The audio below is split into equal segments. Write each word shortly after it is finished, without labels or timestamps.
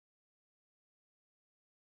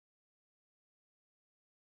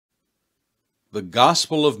The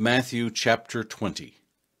Gospel of Matthew, chapter 20.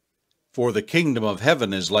 For the kingdom of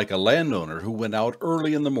heaven is like a landowner who went out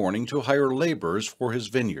early in the morning to hire laborers for his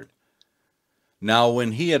vineyard. Now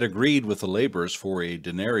when he had agreed with the laborers for a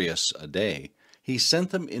denarius a day, he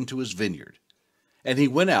sent them into his vineyard. And he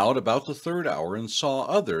went out about the third hour and saw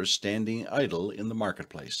others standing idle in the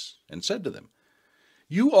marketplace, and said to them,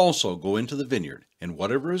 "You also go into the vineyard, and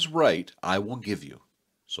whatever is right I will give you."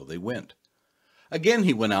 So they went. Again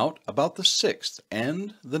he went out about the 6th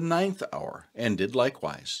and the 9th hour, and did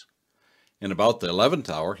likewise. And about the 11th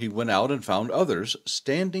hour he went out and found others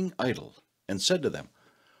standing idle, and said to them,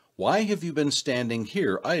 "Why have you been standing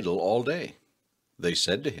here idle all day?" They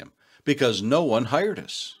said to him, "Because no one hired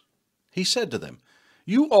us." He said to them,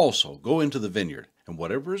 "You also go into the vineyard, and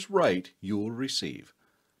whatever is right you will receive."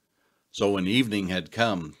 So when evening had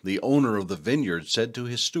come, the owner of the vineyard said to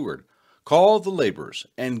his steward, "Call the laborers,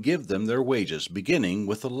 and give them their wages, beginning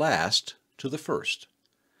with the last to the first."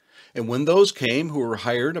 And when those came who were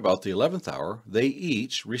hired about the 11th hour, they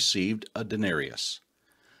each received a denarius.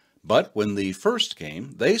 But when the first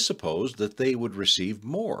came, they supposed that they would receive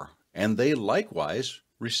more, and they likewise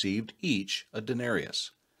received each a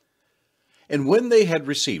denarius. And when they had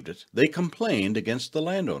received it, they complained against the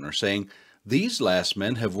landowner, saying, "These last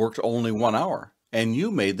men have worked only 1 hour, and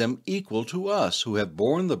you made them equal to us, who have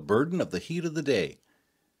borne the burden of the heat of the day."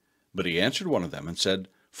 But he answered one of them and said,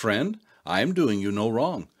 "Friend, I am doing you no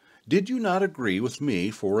wrong. Did you not agree with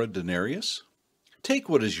me for a denarius? Take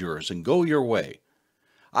what is yours and go your way.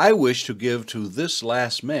 I wish to give to this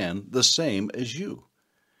last man the same as you.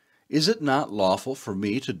 Is it not lawful for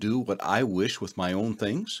me to do what I wish with my own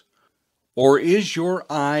things? Or is your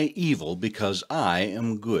eye evil because I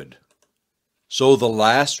am good? So the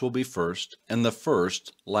last will be first, and the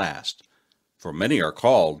first last. For many are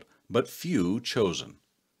called, but few chosen."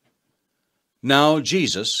 Now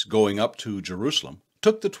Jesus, going up to Jerusalem,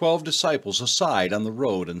 took the 12 disciples aside on the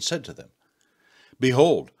road, and said to them,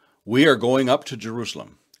 "Behold, we are going up to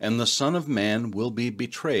Jerusalem, and the Son of Man will be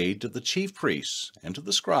betrayed to the chief priests and to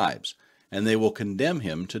the scribes, and they will condemn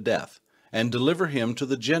him to death, and deliver him to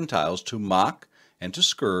the Gentiles to mock, and to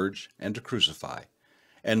scourge, and to crucify.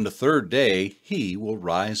 And the third day he will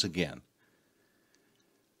rise again."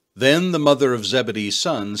 Then the mother of Zebedee's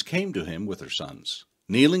sons came to him with her sons,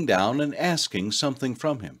 kneeling down and asking something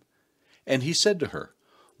from him. And he said to her,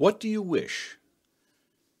 "What do you wish?"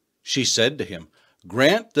 She said to him,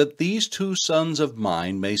 "Grant that these 2 sons of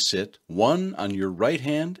mine may sit, one on your right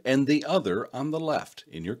hand and the other on the left,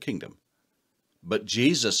 in your kingdom." But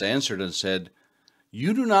Jesus answered and said,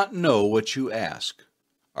 "You do not know what you ask.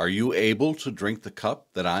 Are you able to drink the cup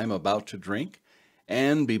that I am about to drink,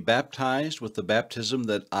 and be baptized with the baptism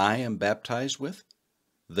that I am baptized with?"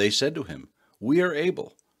 They said to him, "We are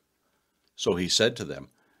able." So he said to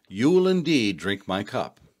them, "You will indeed drink my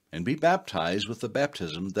cup, and be baptized with the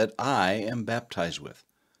baptism that I am baptized with.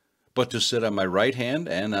 But to sit on my right hand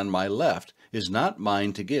and on my left is not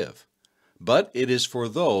mine to give, but it is for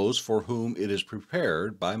those for whom it is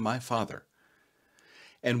prepared by my Father."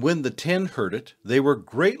 And when the 10 heard it, they were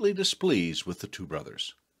greatly displeased with the 2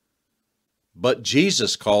 brothers. But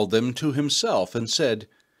Jesus called them to himself and said,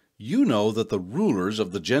 "You know that the rulers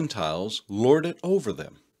of the Gentiles lord it over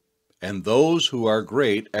them, and those who are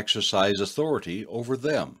great exercise authority over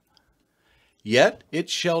them. Yet it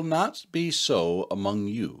shall not be so among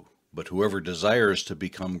you, but whoever desires to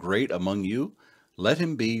become great among you, let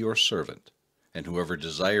him be your servant, and whoever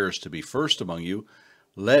desires to be first among you,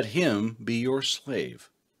 let him be your slave.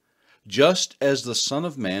 Just as the Son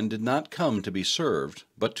of Man did not come to be served,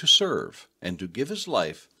 but to serve, and to give his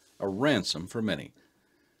life a ransom for many."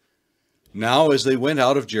 Now as they went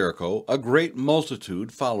out of Jericho, a great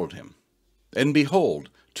multitude followed him. And behold,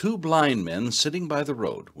 2 blind men sitting by the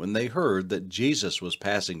road, when they heard that Jesus was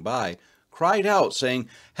passing by, cried out, saying,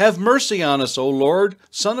 "Have mercy on us, O Lord,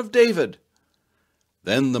 Son of David."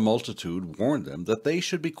 Then the multitude warned them that they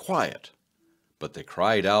should be quiet. But they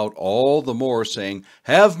cried out all the more, saying,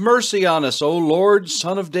 "Have mercy on us, O Lord,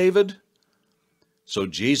 Son of David." So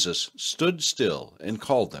Jesus stood still and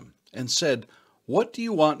called them, and said, "What do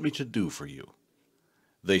you want me to do for you?"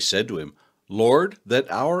 They said to him, "Lord, that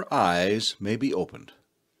our eyes may be opened."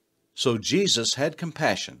 So Jesus had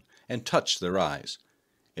compassion and touched their eyes,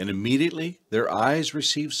 and immediately their eyes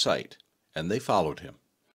received sight, and they followed him.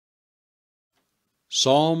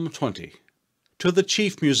 Psalm 20. To the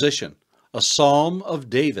chief musician, a psalm of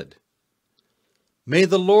David. May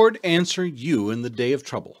the Lord answer you in the day of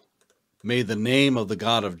trouble. May the name of the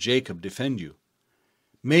God of Jacob defend you.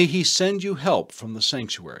 May he send you help from the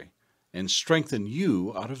sanctuary, and strengthen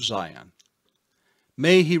you out of Zion.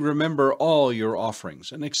 May he remember all your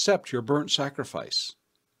offerings and accept your burnt sacrifice.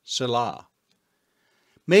 Selah.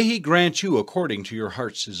 May he grant you according to your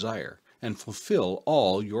heart's desire and fulfill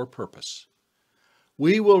all your purpose.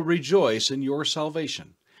 We will rejoice in your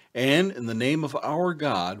salvation, and in the name of our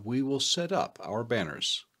God we will set up our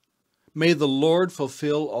banners. May the Lord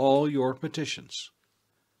fulfill all your petitions.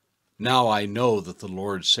 Now I know that the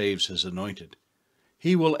Lord saves his anointed.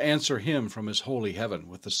 He will answer him from his holy heaven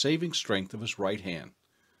with the saving strength of his right hand.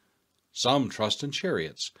 Some trust in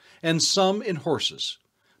chariots, and some in horses,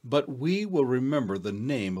 but we will remember the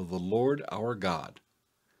name of the Lord our God.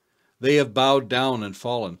 They have bowed down and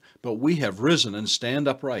fallen, but we have risen and stand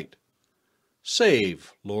upright.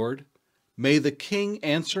 Save, Lord. May the King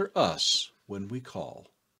answer us when we call.